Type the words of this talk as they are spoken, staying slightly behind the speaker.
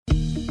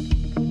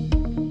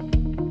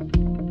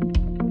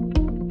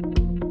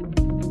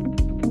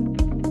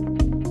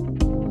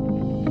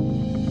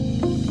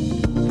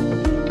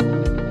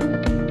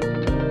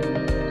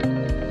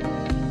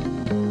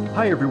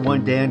Hi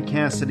everyone, Dan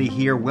Cassidy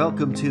here.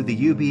 Welcome to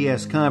the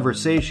UBS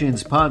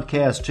Conversations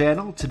podcast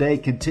channel. Today,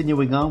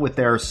 continuing on with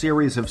our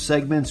series of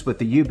segments with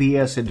the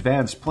UBS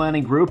Advanced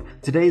Planning Group.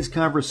 Today's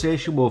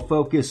conversation will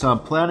focus on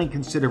planning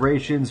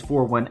considerations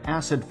for when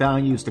asset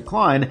values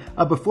decline.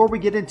 Before we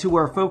get into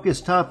our focus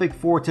topic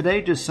for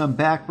today, just some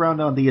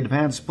background on the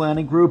Advanced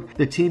Planning Group.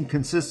 The team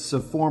consists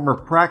of former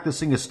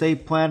practicing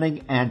estate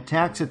planning and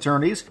tax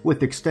attorneys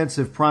with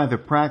extensive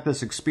private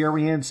practice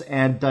experience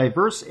and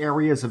diverse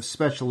areas of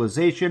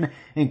specialization,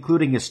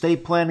 including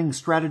estate planning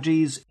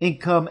strategies,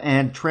 income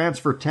and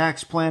transfer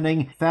tax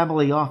planning,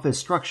 family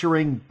office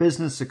structuring,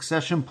 business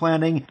succession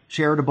planning,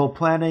 charitable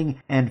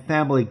planning, and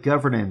family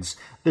governance.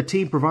 The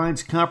team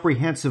provides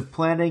comprehensive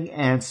planning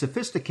and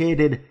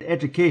sophisticated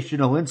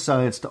educational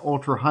insights to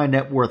ultra-high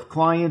net worth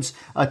clients.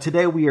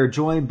 Today we are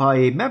joined by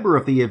a member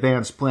of the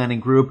Advanced Planning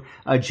Group,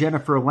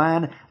 Jennifer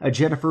Lan.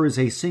 Jennifer is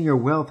a senior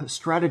wealth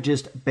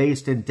strategist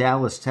based in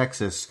Dallas,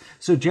 Texas.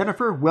 So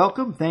Jennifer,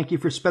 welcome. Thank you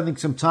for spending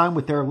some time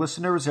with our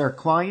listeners, our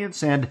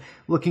clients, and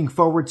looking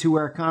forward to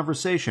our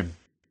conversation.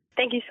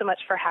 Thank you so much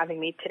for having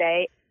me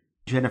today.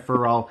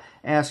 Jennifer, I'll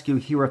ask you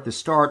here at the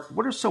start,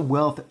 what are some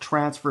wealth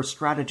transfer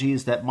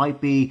strategies that might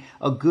be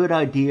a good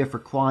idea for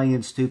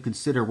clients to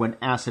consider when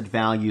asset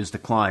values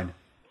decline?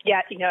 Yeah,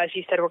 as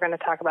you said, we're going to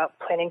talk about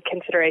planning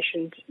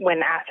considerations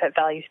when asset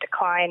values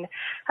decline.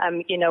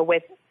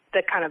 With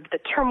the kind of the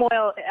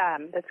turmoil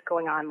that's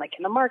going on like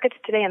in the markets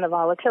today and the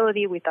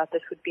volatility, we thought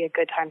this would be a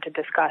good time to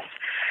discuss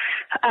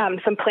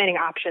some planning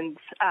options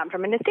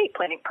from an estate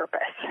planning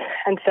purpose.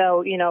 And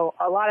so,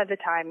 a lot of the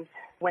times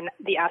when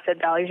the asset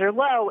values are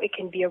low, it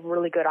can be a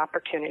really good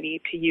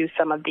opportunity to use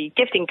some of the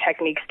gifting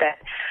techniques that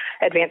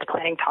advanced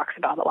planning talks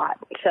about a lot.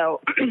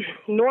 So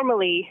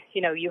normally,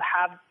 you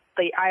have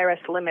the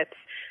IRS limits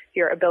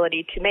your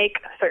ability to make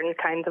certain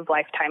kinds of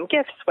lifetime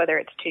gifts, whether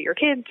it's to your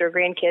kids or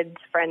grandkids,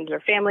 friends or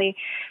family.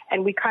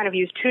 And we kind of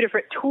use two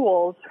different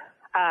tools,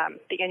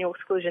 the annual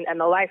exclusion and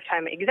the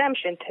lifetime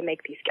exemption, to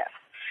make these gifts.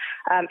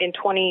 In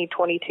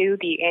 2022,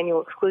 the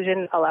annual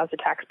exclusion allows the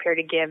taxpayer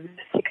to give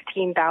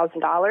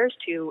 $16,000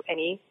 to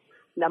any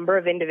number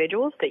of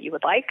individuals that you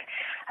would like,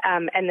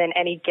 and then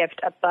any gift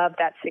above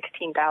that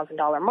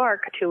 $16,000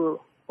 mark to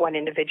one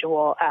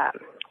individual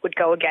would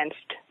go against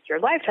your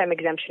lifetime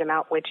exemption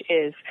amount, which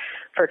is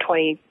for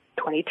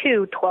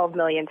 2022,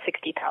 $12,060,000.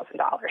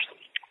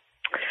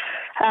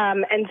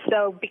 And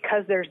so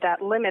because there's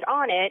that limit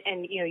on it,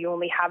 and you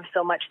only have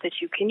so much that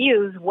you can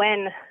use,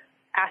 when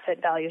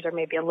asset values are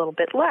maybe a little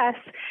bit less,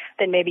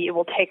 then maybe it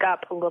will take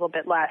up a little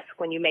bit less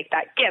when you make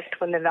that gift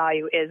when the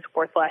value is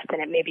worth less than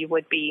it maybe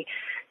would be,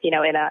 in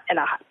a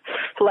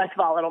less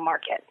volatile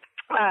market.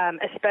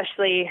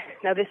 Especially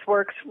now, this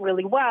works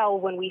really well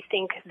when we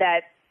think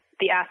that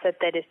the asset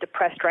that is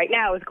depressed right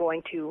now is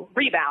going to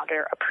rebound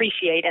or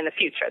appreciate in the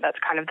future. That's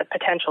kind of the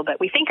potential that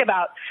we think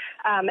about.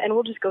 And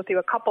we'll just go through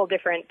a couple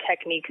different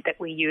techniques that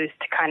we use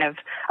to kind of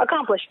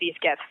accomplish these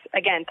gifts,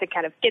 again, to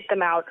kind of get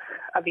them out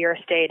of your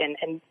estate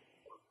and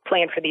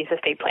plan for these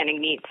estate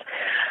planning needs.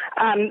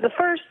 The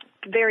first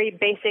very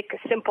basic,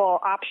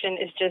 simple option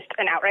is just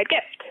an outright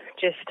gift.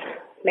 Just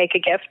make a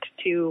gift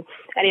to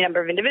any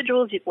number of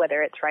individuals,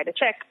 whether it's write a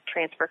check,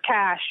 transfer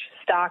cash,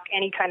 stock,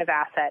 any kind of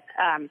asset.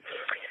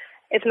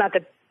 It's not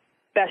the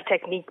best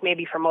technique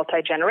maybe for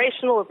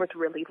multi-generational or with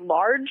really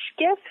large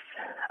gifts,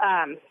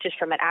 just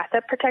from an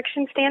asset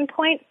protection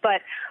standpoint.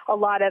 But a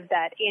lot of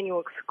that annual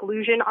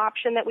exclusion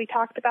option that we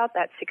talked about,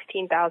 that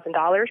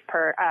 $16,000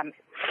 per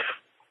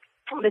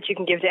that you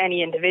can give to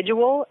any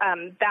individual,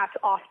 that's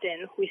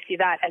often, we see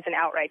that as an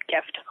outright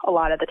gift a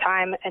lot of the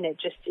time, and it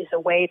just is a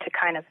way to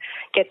kind of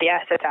get the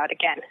assets out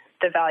again. If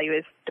the value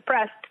is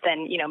depressed,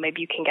 then,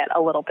 maybe you can get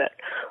a little bit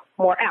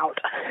more out.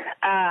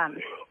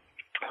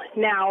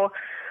 Now,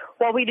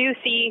 while we do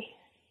see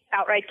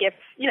outright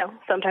gifts,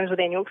 sometimes with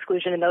annual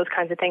exclusion and those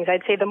kinds of things,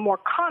 I'd say the more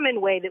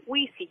common way that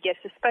we see gifts,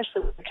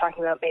 especially when we're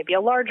talking about maybe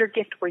a larger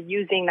gift, we're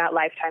using that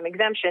lifetime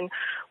exemption,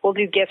 we'll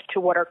do gifts to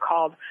what are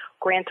called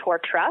grantor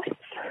trusts.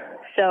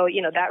 So,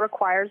 that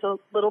requires a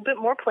little bit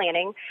more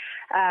planning.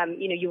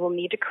 You will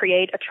need to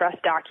create a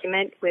trust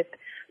document with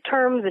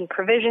terms and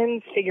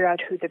provisions, figure out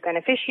who the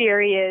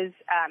beneficiary is.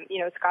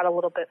 It's got a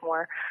little bit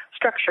more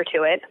structure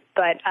to it.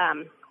 But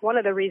one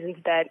of the reasons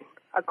that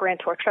a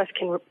grantor trust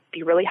can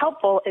be really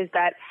helpful is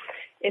that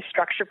if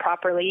structured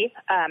properly,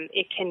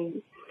 it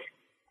can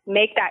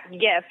make that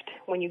gift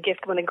when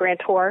the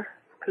grantor,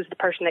 who's the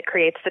person that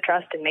creates the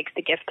trust and makes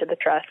the gift to the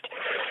trust,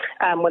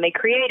 when they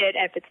create it,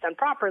 if it's done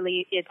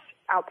properly, it's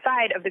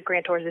outside of the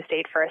grantor's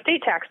estate for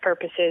estate tax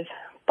purposes,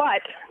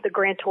 but the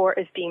grantor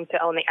is deemed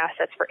to own the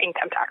assets for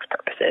income tax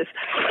purposes.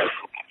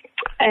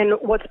 And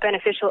what's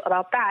beneficial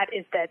about that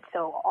is that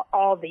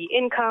all the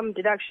income,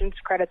 deductions,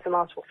 credits, and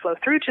loss will flow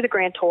through to the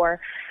grantor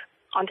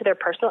onto their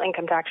personal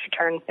income tax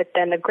return, but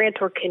then the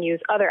grantor can use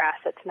other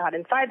assets not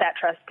inside that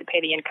trust to pay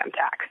the income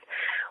tax.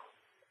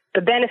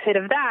 The benefit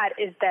of that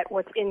is that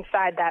what's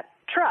inside that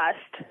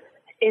trust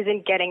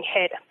isn't getting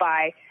hit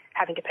by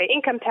having to pay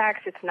income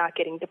tax. It's not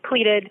getting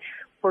depleted.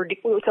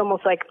 it's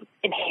almost like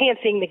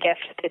enhancing the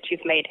gift that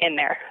you've made in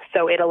there.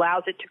 So it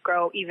allows it to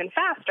grow even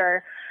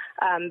faster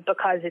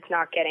because it's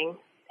not getting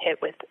hit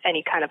with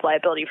any kind of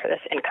liability for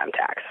this income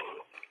tax.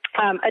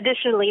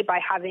 Additionally, by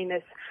having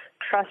this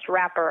trust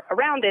wrapper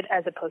around it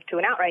as opposed to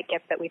an outright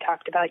gift that we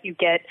talked about, you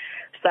get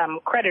some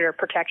creditor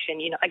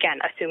protection, again,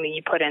 assuming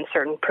you put in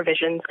certain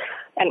provisions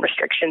and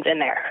restrictions in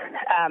there.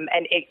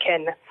 And it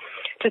can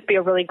just be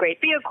a really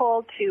great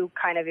vehicle to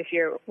kind of, if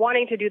you're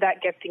wanting to do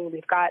that gifting,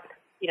 we've got,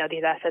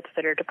 these assets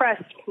that are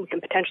depressed, we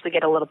can potentially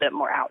get a little bit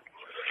more out.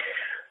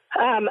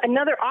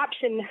 Another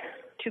option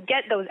to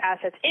get those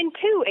assets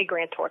into a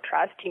grantor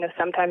trust,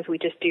 sometimes we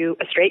just do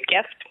a straight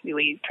gift.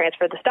 We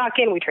transfer the stock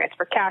in, we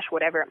transfer cash,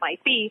 whatever it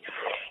might be,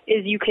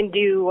 is you can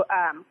do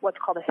what's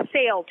called a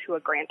sale to a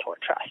grantor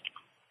trust.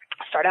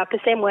 Start out the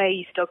same way.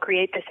 You still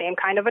create the same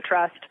kind of a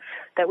trust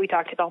that we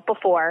talked about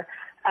before,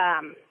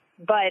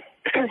 but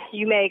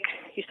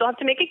you still have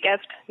to make a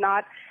gift,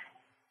 not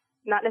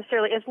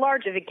necessarily as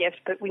large of a gift,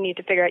 but we need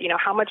to figure out,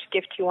 how much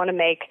gift you want to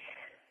make,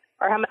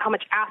 or how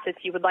much assets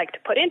you would like to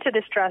put into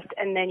this trust,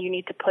 and then you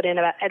need to put in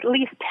about at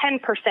least 10%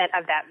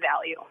 of that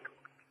value.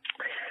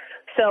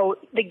 So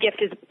the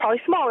gift is probably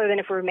smaller than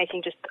if we were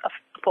making just a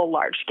full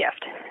large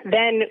gift.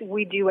 Then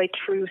we do a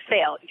true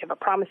sale. You have a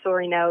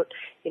promissory note,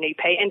 you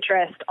pay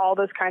interest, all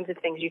those kinds of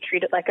things. You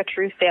treat it like a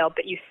true sale,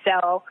 but you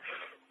sell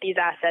these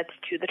assets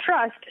to the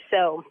trust.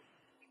 So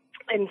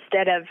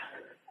instead of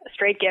a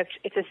straight gift,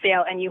 it's a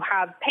sale, and you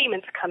have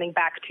payments coming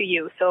back to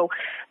you. So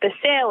the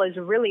sale is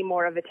really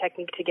more of a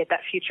technique to get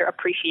that future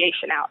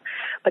appreciation out.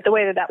 But the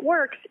way that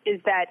works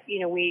is that,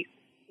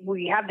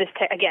 we have this,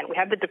 we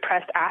have the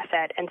depressed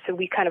asset, and so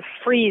we kind of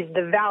freeze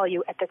the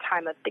value at the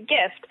time of the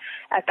gift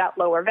at that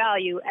lower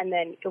value, and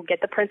then you'll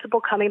get the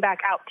principal coming back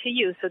out to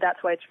you. So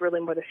that's why it's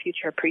really more the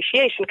future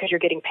appreciation, because you're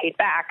getting paid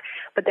back.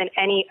 But then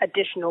any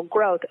additional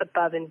growth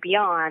above and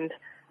beyond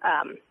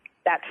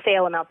that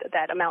sale amount,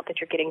 that amount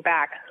that you're getting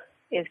back,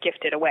 is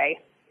gifted away,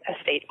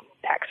 estate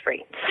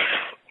tax-free.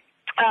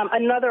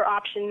 Another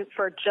option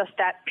for just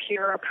that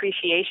pure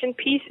appreciation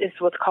piece is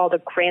what's called a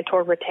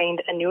grantor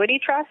retained annuity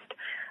trust.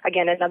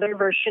 Again, another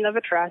version of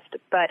a trust,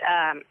 but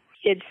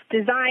it's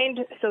designed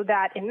so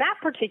that in that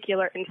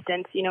particular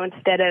instance,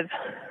 instead of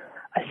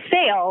a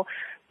sale,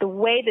 the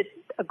way that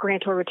a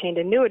grantor retained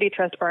annuity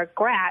trust, or a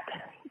GRAT,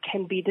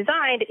 can be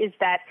designed is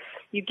that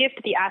you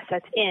gift the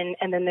assets in,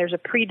 and then there's a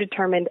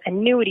predetermined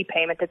annuity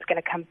payment that's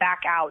going to come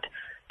back out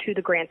to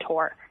the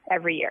grantor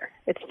every year.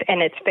 It's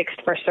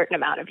fixed for a certain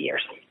amount of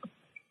years.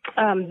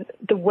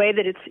 The way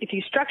that if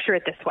you structure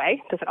it this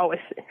way, it doesn't always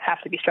have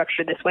to be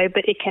structured this way,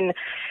 but it can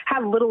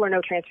have little or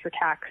no transfer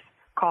tax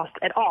cost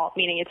at all,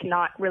 meaning it's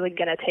not really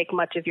going to take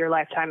much of your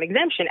lifetime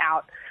exemption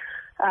out,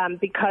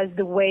 because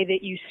the way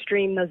that you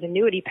stream those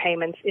annuity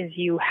payments is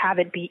you have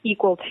it be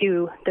equal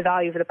to the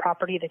value of the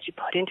property that you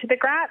put into the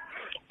GRAT,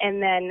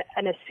 and then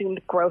an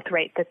assumed growth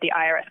rate that the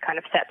IRS kind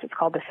of sets. It's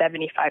called the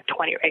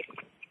 75-20 rate.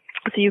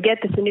 So you get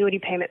this annuity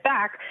payment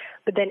back,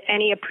 but then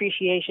any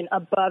appreciation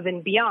above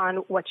and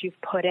beyond what you've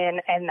put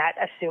in and that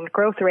assumed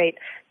growth rate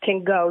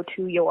can go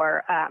to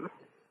your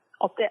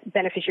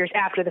beneficiaries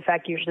after the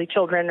fact, usually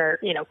children or,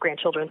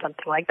 grandchildren,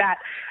 something like that.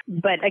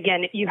 But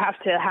again, you have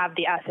to have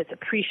the assets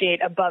appreciate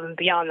above and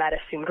beyond that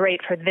assumed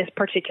rate for this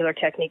particular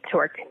technique to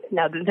work.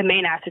 Now, the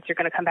main assets are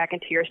going to come back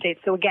into your estate.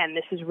 So again,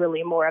 this is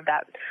really more of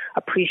that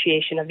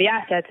appreciation of the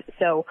assets.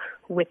 So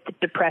with the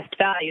depressed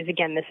values,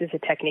 again, this is a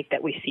technique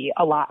that we see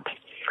a lot.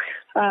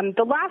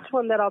 The last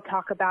one that I'll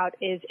talk about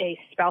is a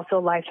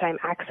spousal lifetime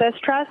access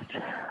trust.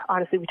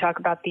 Honestly, we talk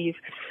about these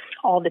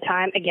all the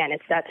time. Again,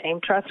 it's that same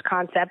trust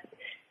concept,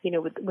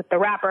 with the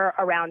wrapper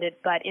around it.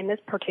 But in this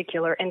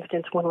particular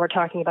instance, when we're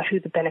talking about who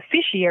the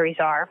beneficiaries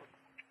are,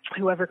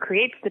 whoever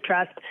creates the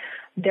trust,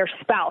 their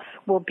spouse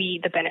will be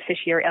the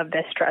beneficiary of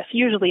this trust,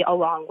 usually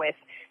along with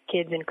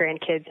kids and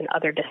grandkids and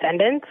other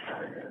descendants.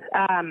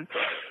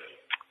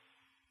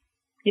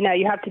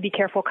 You have to be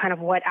careful kind of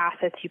what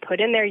assets you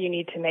put in there. You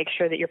need to make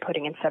sure that you're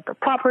putting in separate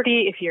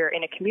property. If you're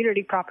in a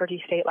community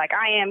property state like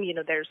I am,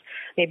 there's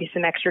maybe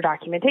some extra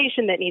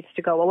documentation that needs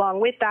to go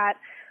along with that.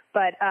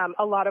 But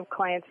a lot of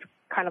clients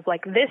kind of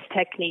like this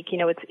technique,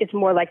 it's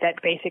more like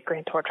that basic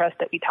grantor trust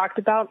that we talked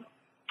about.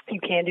 You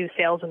can do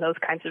sales and those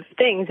kinds of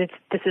things.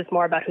 This is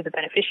more about who the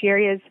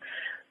beneficiary is.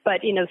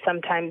 But,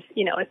 sometimes,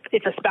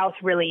 if a spouse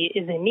really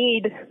is in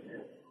need,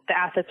 the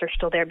assets are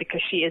still there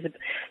because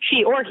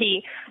she or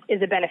he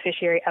is a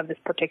beneficiary of this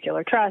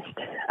particular trust.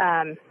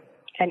 And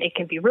it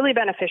can be really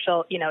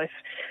beneficial, if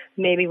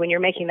maybe when you're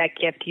making that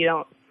gift, you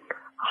don't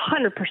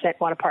 100%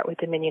 want to part with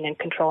dominion and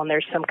control, and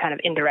there's some kind of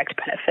indirect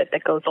benefit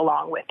that goes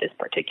along with this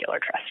particular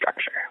trust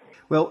structure.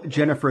 Well,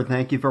 Jennifer,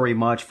 thank you very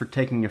much for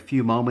taking a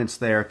few moments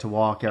there to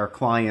walk our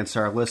clients,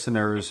 our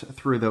listeners,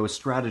 through those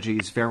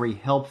strategies. Very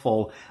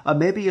helpful.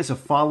 Maybe as a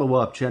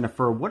follow-up,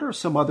 Jennifer, what are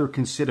some other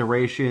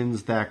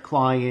considerations that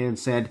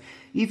clients and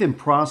even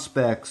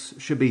prospects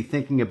should be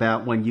thinking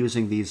about when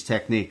using these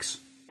techniques?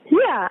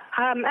 Yeah,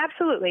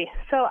 Absolutely.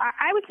 So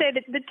I would say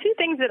that the two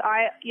things that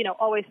I,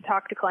 always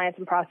talk to clients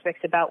and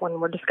prospects about when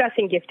we're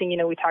discussing gifting,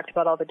 we talked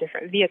about all the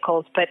different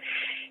vehicles, but,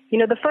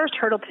 the first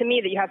hurdle to me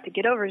that you have to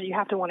get over is you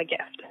have to want a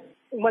gift.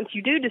 Once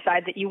you do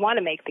decide that you want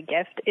to make the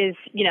gift is,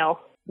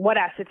 what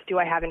assets do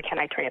I have and can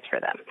I transfer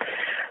them?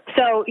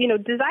 So,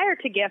 desire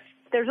to gift,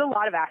 there's a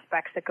lot of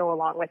aspects that go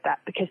along with that,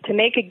 because to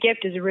make a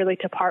gift is really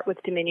to part with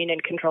dominion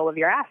and control of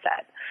your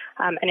asset.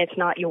 And it's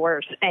not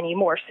yours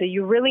anymore. So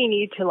you really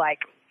need to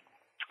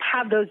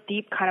have those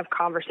deep kind of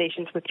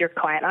conversations with your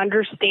client,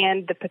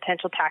 understand the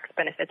potential tax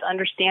benefits,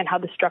 understand how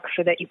the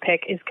structure that you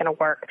pick is going to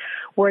work,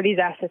 where these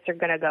assets are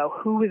going to go,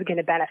 who is going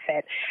to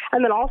benefit,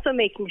 and then also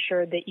making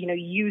sure that,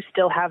 you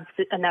still have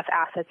enough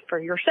assets for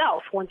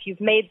yourself once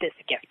you've made this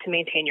gift to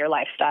maintain your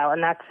lifestyle.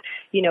 And that's,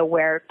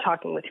 where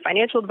talking with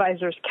financial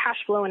advisors, cash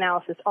flow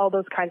analysis, all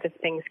those kinds of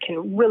things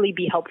can really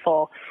be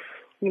helpful,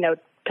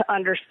 to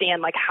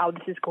understand how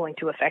this is going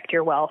to affect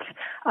your wealth,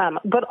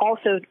 but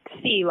also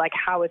see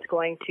how it's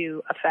going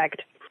to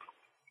affect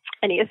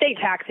any estate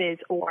taxes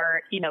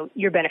or,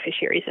 your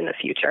beneficiaries in the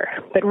future.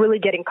 But really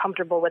getting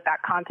comfortable with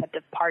that concept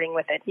of parting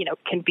with it,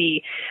 can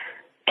be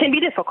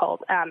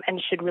difficult,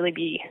 and should really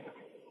be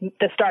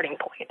the starting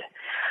point.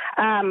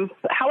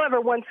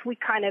 However, once we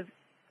kind of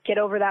get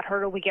over that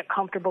hurdle, we get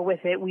comfortable with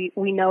it,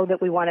 we know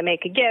that we want to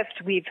make a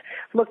gift, we've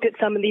looked at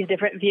some of these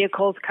different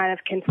vehicles, kind of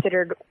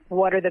considered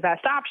what are the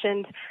best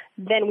options,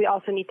 then we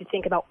also need to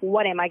think about,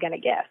 what am I going to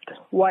gift?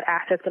 What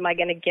assets am I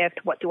going to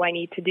gift? What do I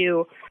need to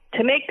do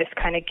to make this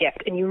kind of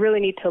gift? And you really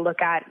need to look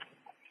at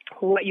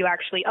what you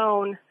actually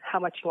own, how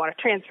much you want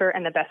to transfer,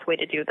 and the best way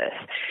to do this.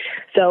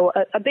 So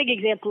a big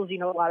example is,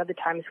 a lot of the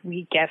times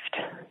we gift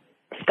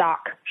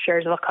stock,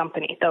 shares of a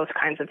company, those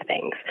kinds of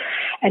things.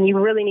 And you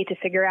really need to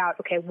figure out,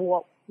 okay,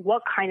 well,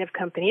 what kind of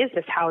company is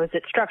this? How is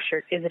it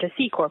structured? Is it a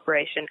C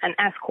corporation, an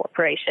S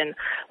corporation,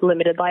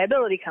 limited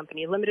liability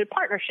company, limited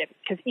partnership?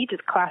 Because each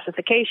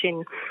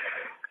classification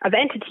of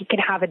entity can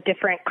have a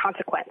different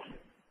consequence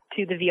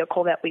to the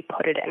vehicle that we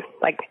put it in.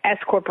 Like S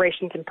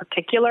corporations in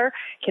particular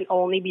can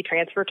only be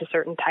transferred to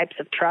certain types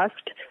of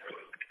trusts.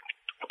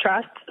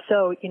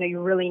 So, you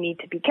really need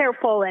to be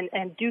careful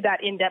and do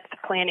that in-depth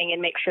planning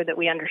and make sure that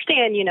we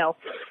understand,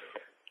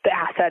 the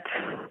assets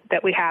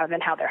that we have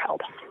and how they're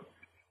held.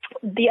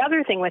 The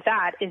other thing with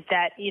that is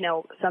that,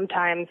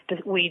 sometimes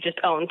we just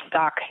own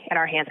stock in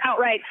our hands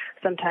outright.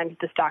 Sometimes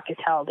the stock is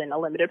held in a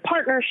limited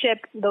partnership,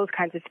 those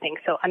kinds of things.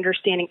 So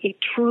understanding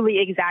truly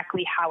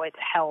exactly how it's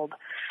held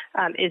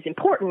is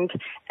important.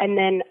 And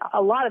then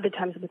a lot of the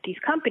times with these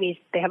companies,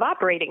 they have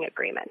operating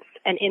agreements.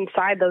 And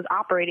inside those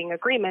operating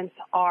agreements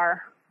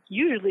are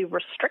usually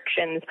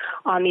restrictions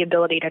on the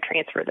ability to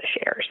transfer the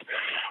shares.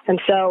 And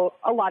so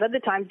a lot of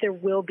the times there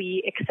will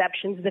be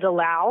exceptions that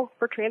allow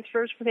for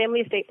transfers for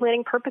family estate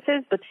planning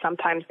purposes, but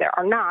sometimes there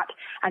are not.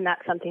 And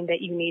that's something that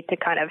you need to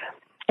kind of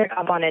pick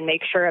up on and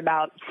make sure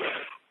about.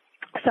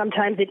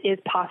 Sometimes it is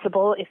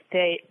possible if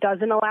it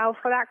doesn't allow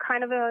for that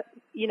kind of a,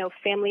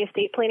 family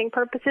estate planning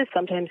purposes.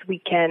 Sometimes we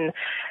can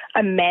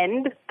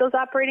amend those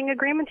operating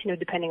agreements,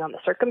 depending on the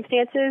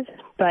circumstances.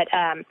 But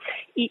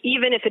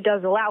even if it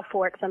does allow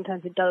for it,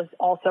 sometimes it does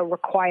also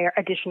require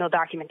additional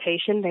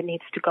documentation that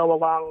needs to go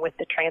along with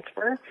the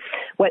transfer,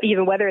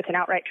 whether it's an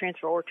outright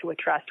transfer or to a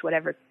trust,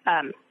 whatever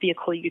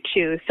vehicle you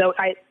choose. So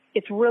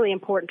it's really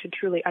important to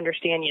truly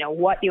understand,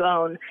 what you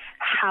own,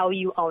 how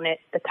you own it,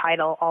 the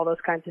title, all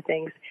those kinds of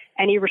things,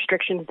 any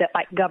restrictions that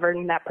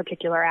govern that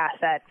particular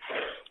asset.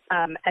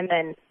 And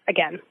then,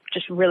 again,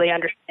 just really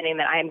understanding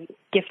that I'm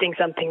gifting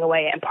something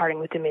away and parting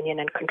with dominion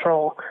and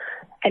control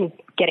and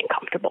getting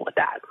comfortable with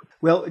that.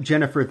 Well,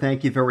 Jennifer,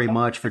 thank you very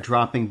much for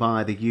dropping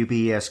by the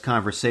UBS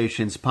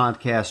Conversations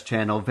podcast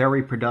channel.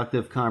 Very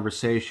productive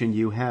conversation.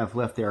 You have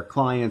left our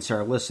clients,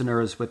 our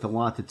listeners, with a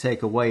lot to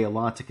take away, a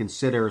lot to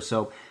consider.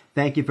 So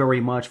thank you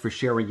very much for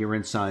sharing your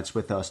insights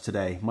with us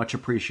today. Much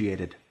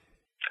appreciated.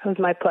 It was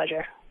my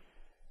pleasure.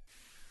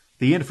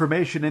 The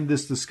information in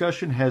this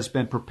discussion has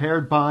been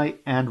prepared by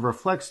and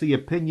reflects the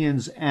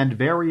opinions and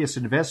various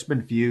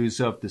investment views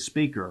of the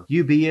speaker.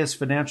 UBS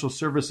Financial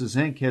Services,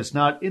 Inc. has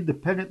not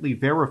independently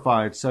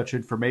verified such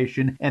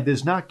information and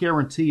does not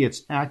guarantee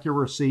its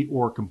accuracy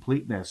or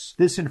completeness.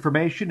 This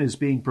information is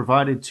being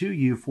provided to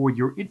you for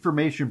your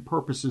information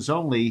purposes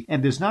only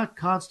and does not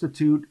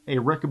constitute a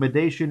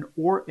recommendation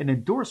or an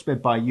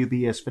endorsement by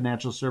UBS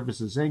Financial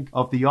Services, Inc.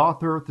 of the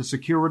author, the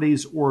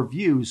securities, or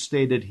views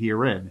stated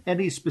herein.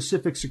 Any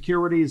specific securities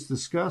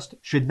discussed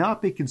should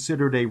not be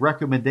considered a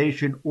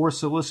recommendation or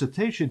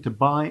solicitation to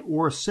buy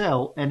or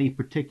sell any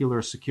particular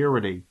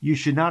security. You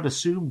should not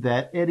assume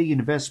that any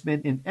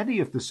investment in any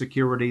of the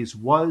securities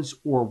was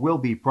or will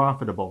be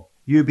profitable.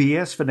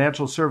 UBS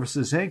Financial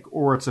Services, Inc.,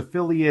 or its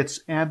affiliates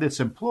and its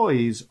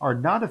employees are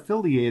not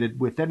affiliated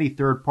with any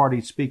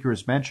third-party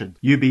speakers mentioned.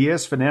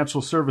 UBS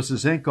Financial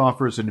Services, Inc.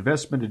 offers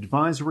investment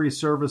advisory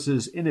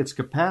services in its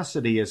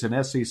capacity as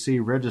an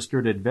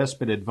SEC-registered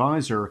investment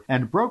advisor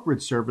and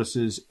brokerage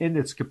services in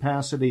its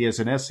capacity as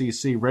an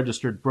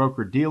SEC-registered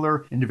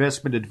broker-dealer.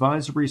 Investment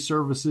advisory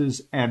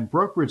services and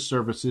brokerage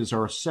services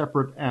are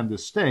separate and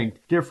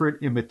distinct, different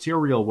in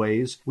material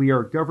ways. We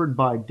are governed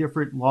by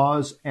different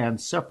laws and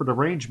separate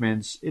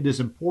arrangements. It is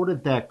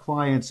important that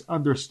clients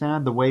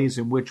understand the ways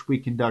in which we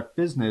conduct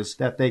business,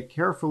 that they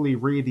carefully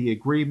read the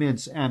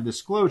agreements and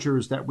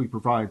disclosures that we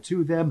provide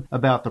to them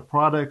about the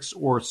products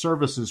or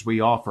services we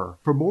offer.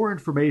 For more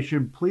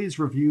information, please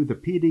review the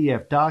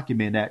PDF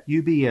document at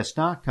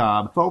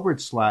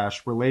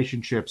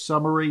ubs.com/relationship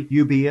summary.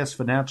 UBS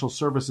Financial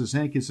Services,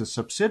 Inc. is a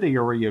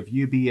subsidiary of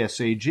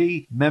UBS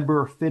AG,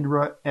 member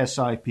FINRA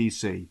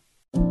SIPC.